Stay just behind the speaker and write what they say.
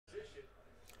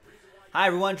Hi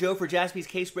everyone, Joe for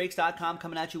JaspysCaseBreaks.com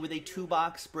coming at you with a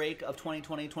two-box break of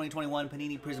 2020-2021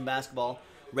 Panini Prizm Basketball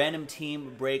Random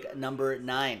Team Break number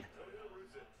 9.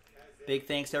 Big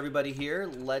thanks to everybody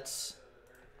here. Let's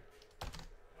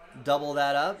double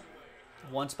that up.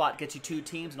 One spot gets you 2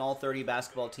 teams, and all 30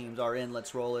 basketball teams are in.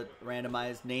 Let's roll it.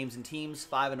 Randomized names and teams.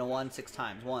 5 and a 1, 6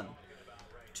 times. 1,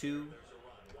 2,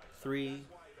 3,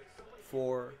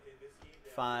 4,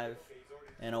 5,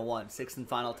 and a 1. 6th and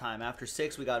final time. After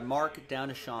 6, we got Mark down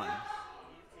to Sean.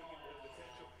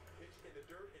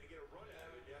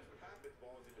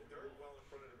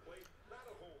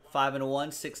 Five and a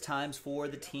 1, 6 times for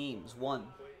the teams. 1,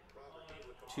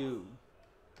 2,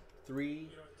 3,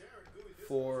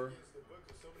 4,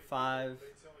 5,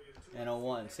 and a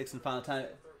 1. 6th and final time.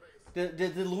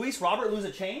 Did Luis Robert lose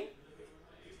a chain?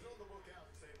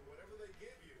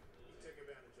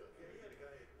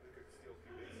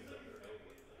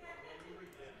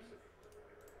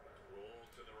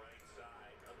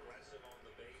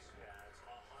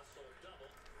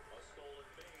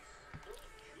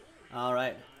 All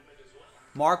right.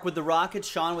 Mark with the Rockets,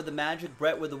 Sean with the Magic,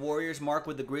 Brett with the Warriors, Mark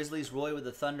with the Grizzlies, Roy with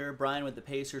the Thunder, Brian with the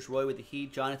Pacers, Roy with the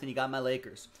Heat, Jonathan, you got my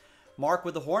Lakers. Mark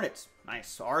with the Hornets,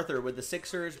 nice. Arthur with the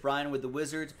Sixers, Brian with the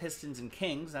Wizards, Pistons, and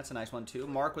Kings, that's a nice one too.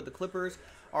 Mark with the Clippers,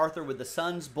 Arthur with the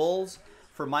Suns, Bulls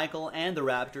for Michael and the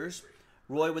Raptors,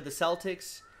 Roy with the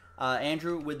Celtics,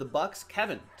 Andrew with the Bucks,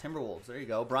 Kevin, Timberwolves, there you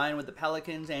go. Brian with the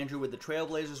Pelicans, Andrew with the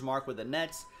Trailblazers, Mark with the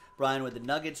Nets, Brian with the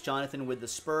Nuggets, Jonathan with the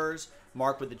Spurs,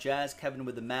 Mark with the Jazz, Kevin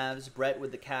with the Mavs, Brett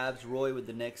with the Cavs, Roy with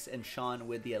the Knicks, and Sean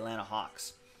with the Atlanta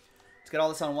Hawks. Let's get all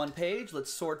this on one page.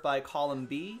 Let's sort by column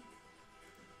B,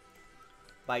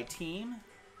 by team.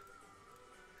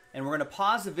 And we're going to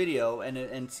pause the video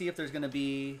and see if there's going to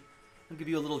be, I'll give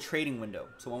you a little trading window.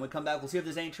 So when we come back, we'll see if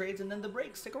there's any trades, and then the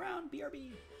break. Stick around,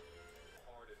 BRB.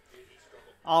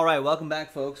 All right, welcome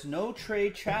back, folks. No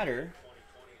trade chatter.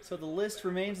 So the list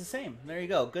remains the same. There you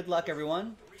go. Good luck,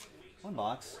 everyone. One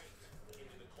box.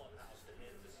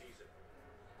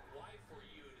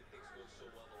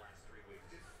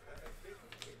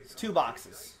 It's 2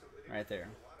 boxes right there.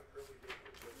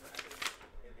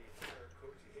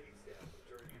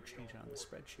 Change it on the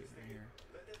spreadsheet right here.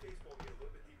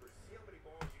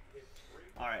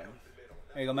 All right.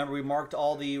 There you go. Remember, we marked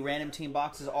all the random team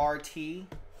boxes RT.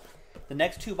 The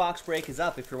next 2-box break is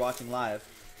up if you're watching live.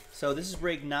 So this is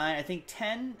break 9. I think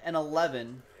 10 and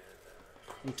 11.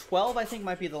 And 12, I think,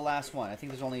 might be the last one. I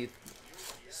think there's only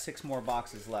 6 more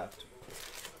boxes left.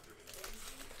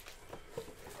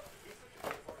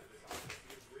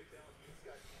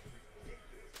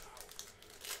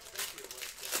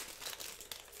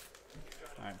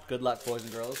 All right. Good luck, boys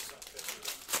and girls.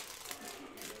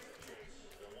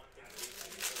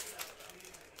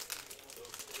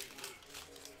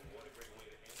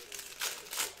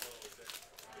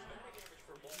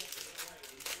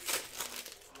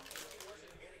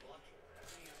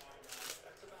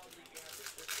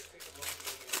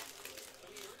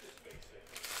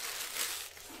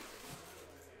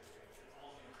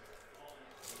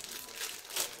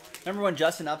 Remember when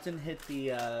Justin Upton hit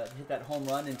that home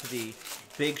run into the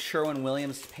big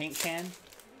Sherwin-Williams paint can?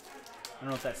 I don't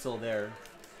know if that's still there.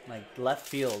 Like left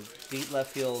field, deep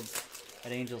left field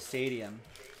at Angel Stadium.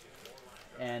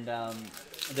 And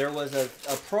there was a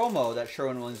promo that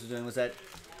Sherwin-Williams was doing, was that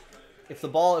if a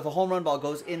home run ball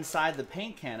goes inside the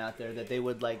paint can out there, that they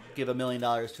would like give $1 million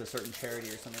to a certain charity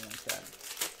or something like that.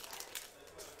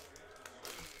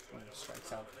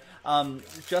 Strikes out.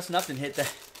 Justin Upton hit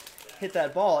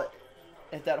that ball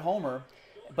at that homer,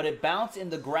 but it bounced in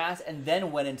the grass and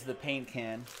then went into the paint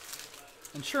can.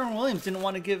 And Sherwin-Williams didn't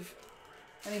want to give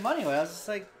any money away. I was just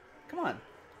like, come on.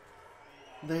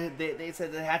 They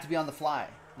said they had to be on the fly.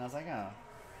 And I was like, oh.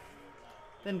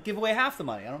 Then give away half the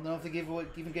money. I don't know if they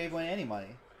even gave away any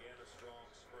money.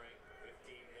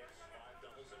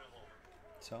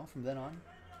 So, from then on,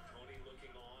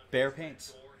 Bear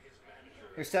paints.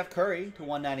 Here's Steph Curry to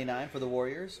 199 for the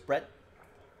Warriors. Brett.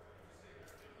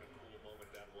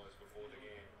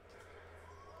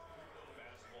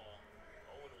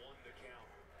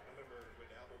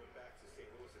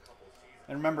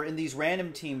 And remember, in these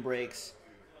random team breaks,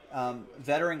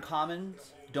 veteran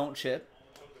commons don't ship.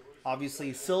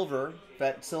 Obviously, silvers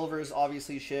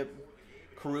obviously ship.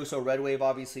 Caruso, Red Wave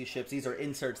obviously ships. These are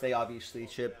inserts, they obviously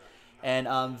ship. And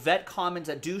vet commons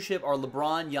that do ship are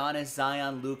LeBron, Giannis,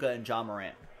 Zion, Luka, and Ja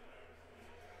Morant.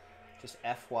 Just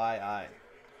FYI.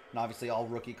 And obviously, all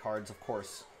rookie cards, of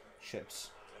course,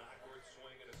 ships.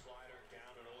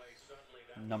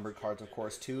 Numbered cards, of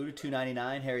course, 2 to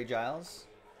 299, Harry Giles.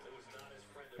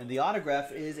 And the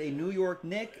autograph is a New York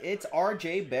Knick. It's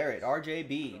R.J. Barrett.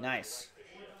 RJB. Nice.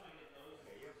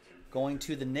 Going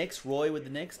to the Knicks. Roy with the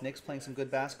Knicks. Knicks playing some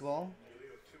good basketball.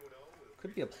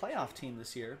 Could be a playoff team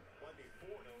this year.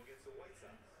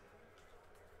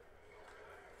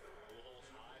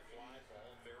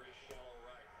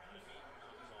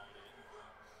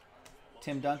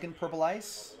 Tim Duncan, Purple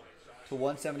Ice to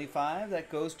 175.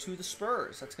 That goes to the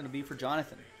Spurs. That's going to be for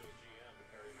Jonathan.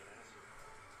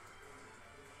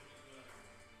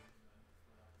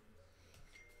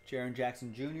 Jaren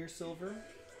Jackson Jr., silver.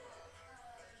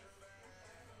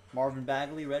 Marvin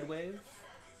Bagley, Red Wave.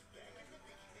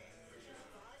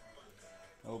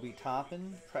 Obi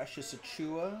Toppin, Precious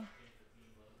Achua.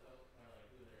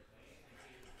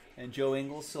 And Joe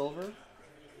Ingles, silver.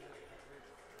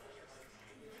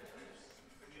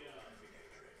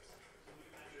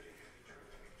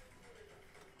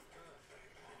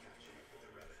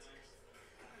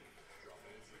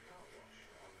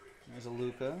 There's a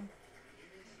Luka.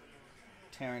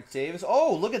 Terrence Davis.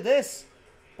 Oh, look at this.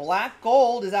 Black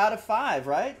gold is out of 5,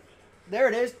 right? There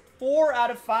it is. 4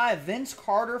 out of 5. Vince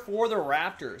Carter for the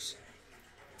Raptors.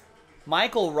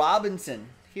 Michael Robinson.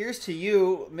 Here's to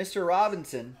you, Mr.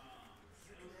 Robinson.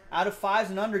 Out of 5s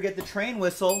and under, get the train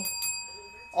whistle.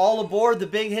 All aboard the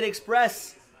Big Hit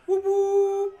Express. Whoop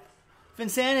whoop.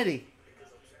 Vinsanity.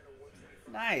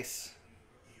 Nice.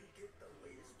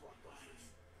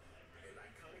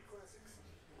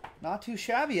 Not too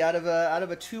shabby out of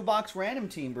a 2-box random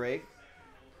team break.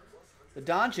 The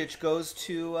Doncic goes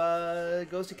to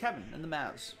Kevin and the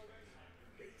Mavs.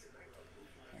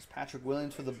 There's Patrick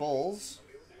Williams for the Bulls.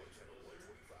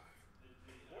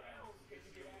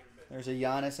 There's a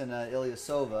Giannis and a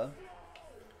Ilyasova.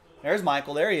 There's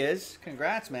Michael. There he is.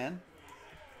 Congrats, man.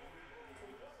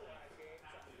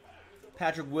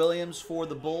 Patrick Williams for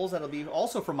the Bulls. That'll be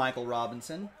also for Michael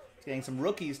Robinson. He's getting some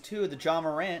rookies too. The Ja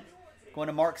Morant going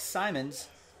to Mark Simons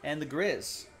and the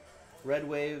Grizz. Red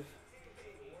Wave,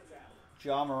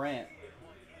 Ja Morant.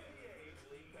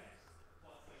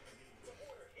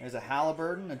 There's a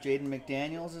Halliburton, a Jaden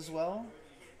McDaniels as well.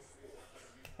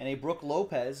 And a Brook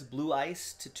Lopez, Blue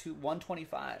Ice to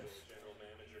 125.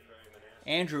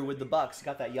 Andrew with the Bucks.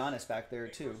 Got that Giannis back there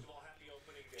too.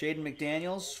 Jaden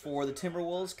McDaniels for the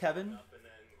Timberwolves, Kevin.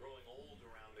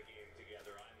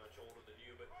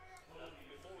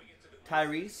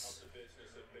 Tyrese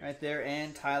right there,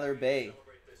 and Tyler Bay.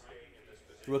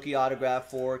 Rookie autograph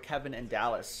for Kevin and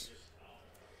Dallas.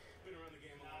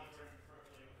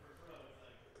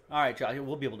 All right, Josh,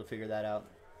 we'll be able to figure that out.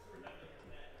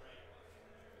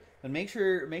 But make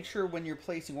sure when you're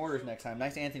placing orders next time,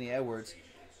 nice Anthony Edwards,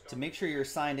 to make sure you're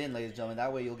signed in, ladies and gentlemen.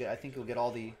 That way I think you'll get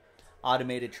all the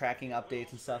automated tracking updates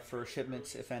and stuff for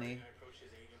shipments, if any.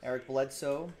 Eric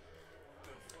Bledsoe.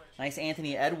 Nice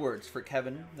Anthony Edwards for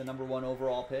Kevin, the #1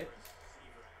 overall pick.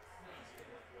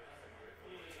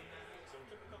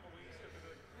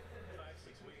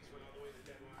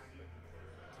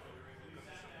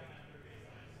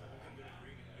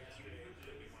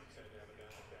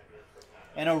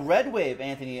 And a Red Wave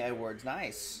Anthony Edwards.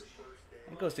 Nice.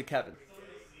 It goes to Kevin.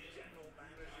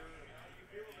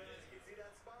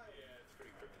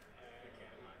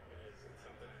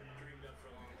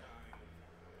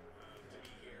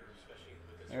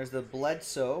 There's the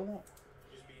Bledsoe.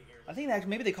 I think that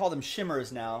maybe they call them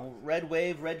shimmers now. Red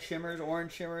Wave, red shimmers,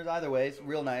 orange shimmers. Either way, it's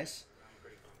real nice.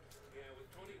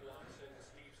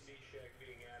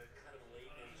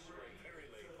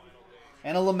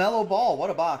 And a LaMelo Ball. What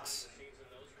a box.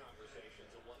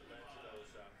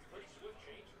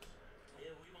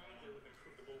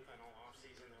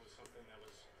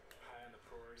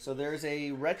 So there's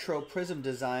a retro Prizm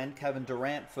design, Kevin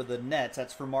Durant for the Nets.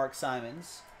 That's for Mark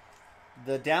Simons.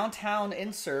 The downtown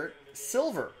insert,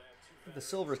 silver. The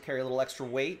silvers carry a little extra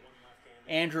weight.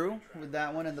 Andrew with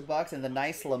that one in the Bucks, and the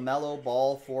nice LaMelo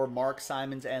Ball for Mark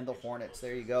Simons and the Hornets.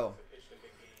 There you go.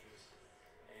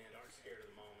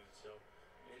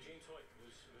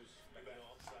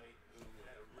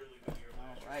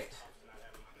 All right.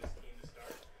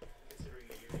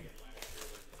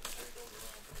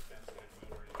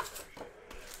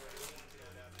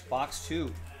 Box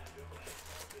 2.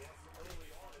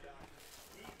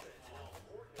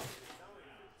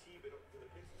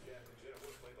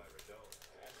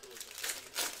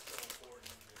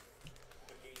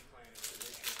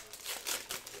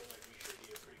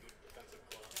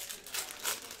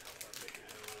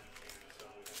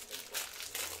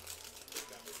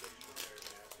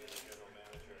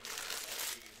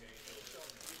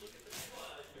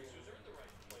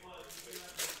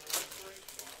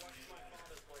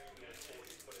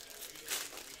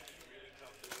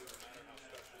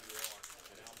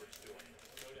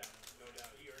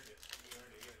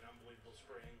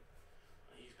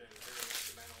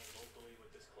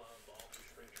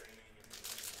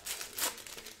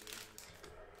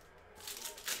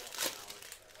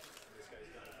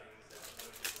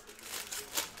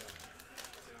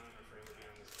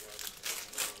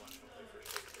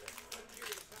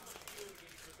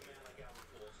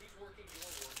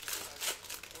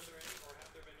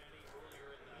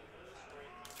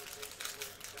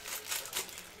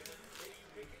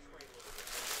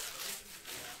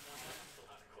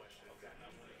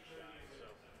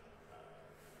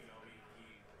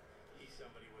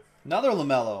 Another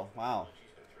LaMelo. Wow.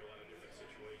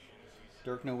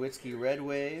 Dirk Nowitzki, Red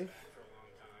Wave.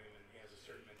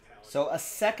 So a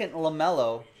second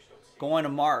LaMelo going to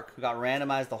Mark, who got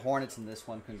randomized the Hornets in this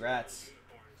one. Congrats.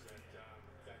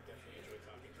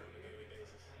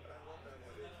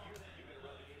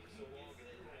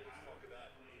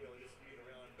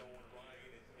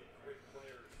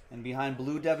 And behind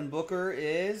blue Devin Booker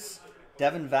is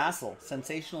Devin Vassell.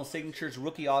 Sensational Signatures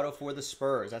rookie auto for the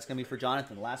Spurs. That's going to be for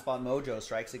Jonathan. Last spot mojo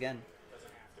strikes again.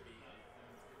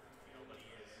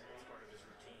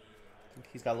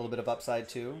 He's got a little bit of upside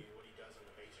too.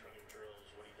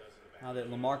 Now that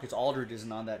LaMarcus Aldridge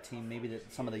isn't on that team, maybe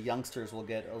that some of the youngsters will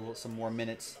get some more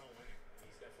minutes.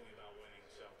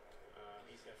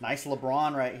 Nice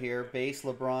LeBron right here. Base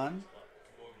LeBron.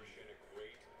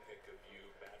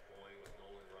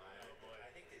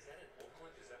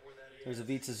 There's a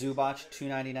Ivica Zubac,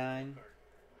 $2.99.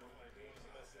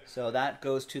 So that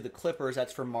goes to the Clippers.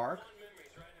 That's for Mark.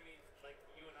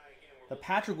 The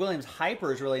Patrick Williams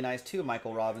Hyper is really nice too,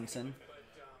 Michael Robinson.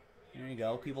 There you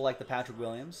go. People like the Patrick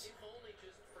Williams.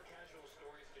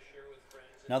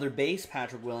 Another base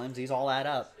Patrick Williams. These all add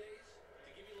up.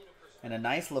 And a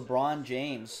nice LeBron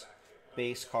James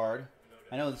base card.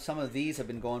 I know some of these have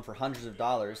been going for hundreds of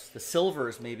dollars. The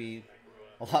silvers maybe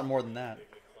a lot more than that.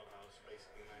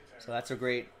 So that's a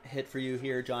great hit for you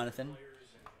here, Jonathan.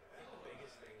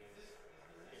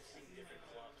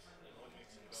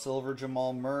 Silver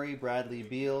Jamal Murray, Bradley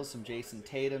Beal, some Jason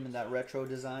Tatum in that retro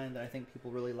design that I think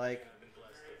people really like.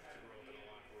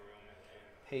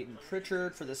 Peyton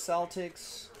Pritchard for the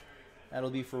Celtics.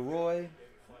 That'll be for Roy.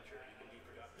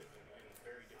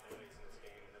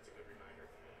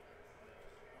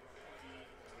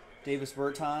 Davis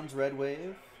Bertans, Red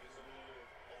Wave.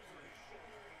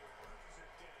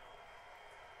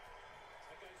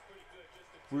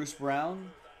 Bruce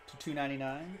Brown to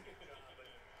 $2.99.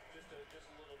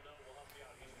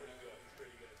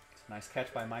 Nice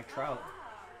catch by Mike Trout.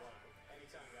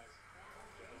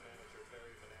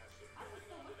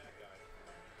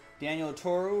 Daniel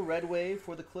Toro, Red Wave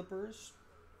for the Clippers.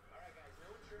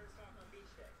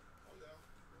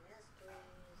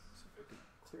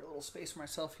 Clear a little space for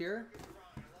myself here.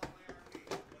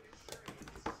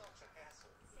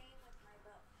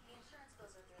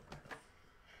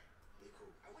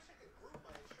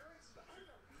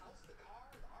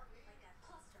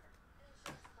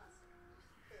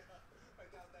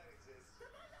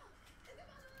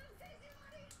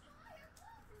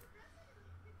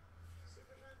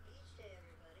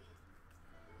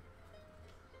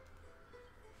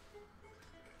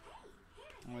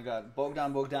 We got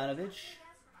Bogdan Bogdanovic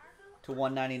to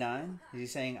 $1.99. Is he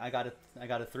saying I got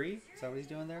a 3? Is that what he's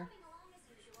doing there?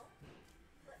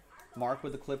 Mark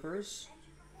with the Clippers.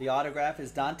 The autograph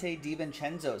is Dante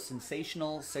DiVincenzo,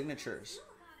 Sensational Signatures.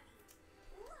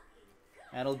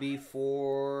 That'll be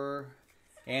for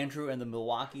Andrew and the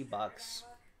Milwaukee Bucks.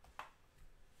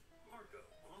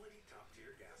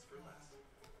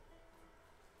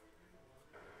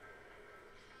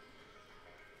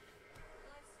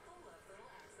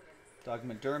 Doug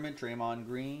McDermott, Draymond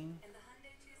Green.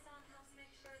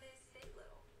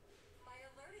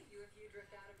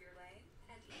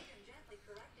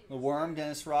 The Worm,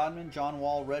 Dennis Rodman, John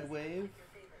Wall, Red Wave.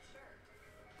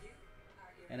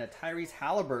 And a Tyrese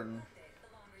Halliburton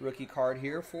rookie card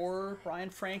here for Brian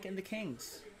Frank and the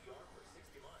Kings.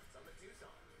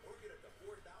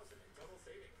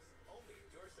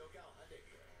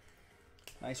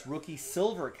 Nice rookie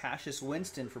silver Cassius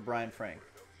Winston for Brian Frank.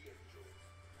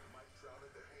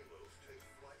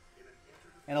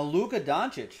 And a Luka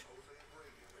Doncic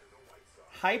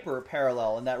hyper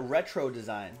parallel in that retro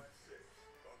design.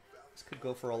 This could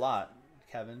go for a lot,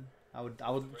 Kevin. I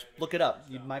would look it up.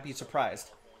 You might be surprised.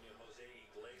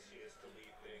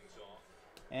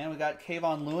 And we got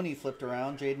Kayvon Looney flipped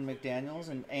around, Jaden McDaniels,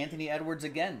 and Anthony Edwards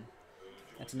again.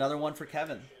 That's another one for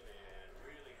Kevin.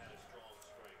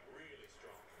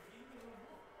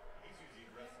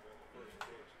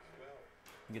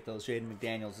 Get those Jaden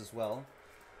McDaniels as well.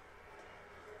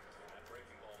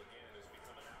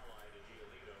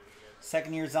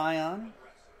 Second year Zion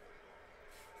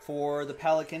for the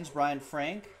Pelicans, Brian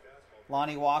Frank.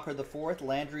 Lonnie Walker IV,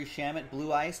 Landry Shamet,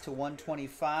 Blue Ice to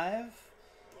 $125.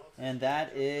 And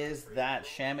that is that.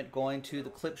 Shamet going to the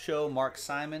Clip Show, Mark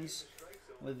Simons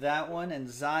with that one. And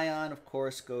Zion, of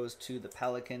course, goes to the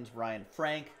Pelicans, Brian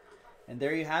Frank. And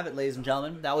there you have it, ladies and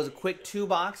gentlemen. That was a quick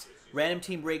 2-box random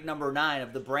team break number 9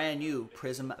 of the brand new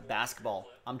Prizm basketball.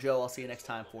 I'm Joe. I'll see you next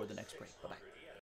time for the next break. Bye-bye.